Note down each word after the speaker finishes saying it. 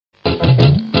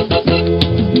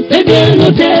Fabian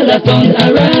Hotel a turn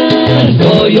around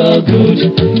for your good.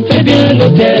 Fabian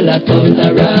Hotel a turn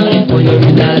around for your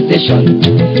relaxation.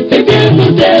 Fabian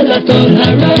Hotel a turn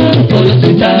around for your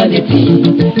hospitality.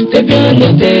 Fabian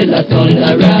Hotel a turn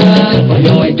around for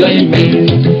your enjoyment.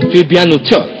 Fabian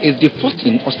Hotel is the first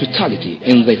in hospitality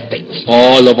in the States.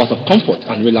 All lovers of comfort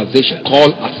and relaxation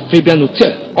call at Fabian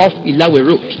Hotel off Ilawe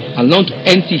Road along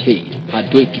NTA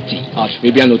Ado Ekiti. At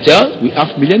Fabian Hotel, we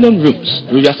have millennium rooms,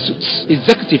 royal suites,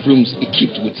 executive rooms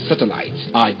equipped with satellites.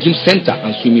 Our gym center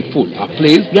and swimming pool are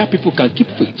places where people can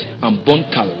keep fit and burn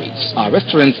calories. Our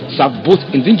restaurants serve both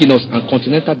indigenous and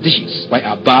continental dishes, while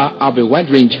our bar have a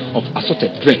wide range of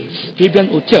assorted drinks.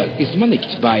 Fabian Hotel is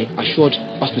managed by Assured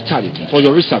Hospitality. For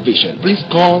your reservation, please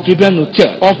call Fabian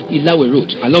Hotel off Ilawe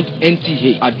Road along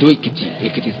NTA Ado Ekiti,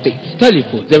 Ekiti State.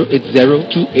 Telephone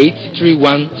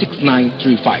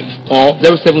 080-2831-6935 or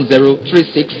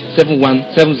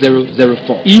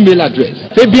 070-3671-7004. Email address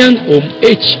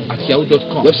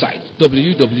fabianhomeh@yahoo.com. Website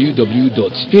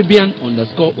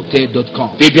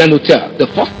www.fabian_hotel.com. Fabian Hotel, the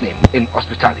first name in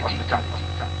hospitality.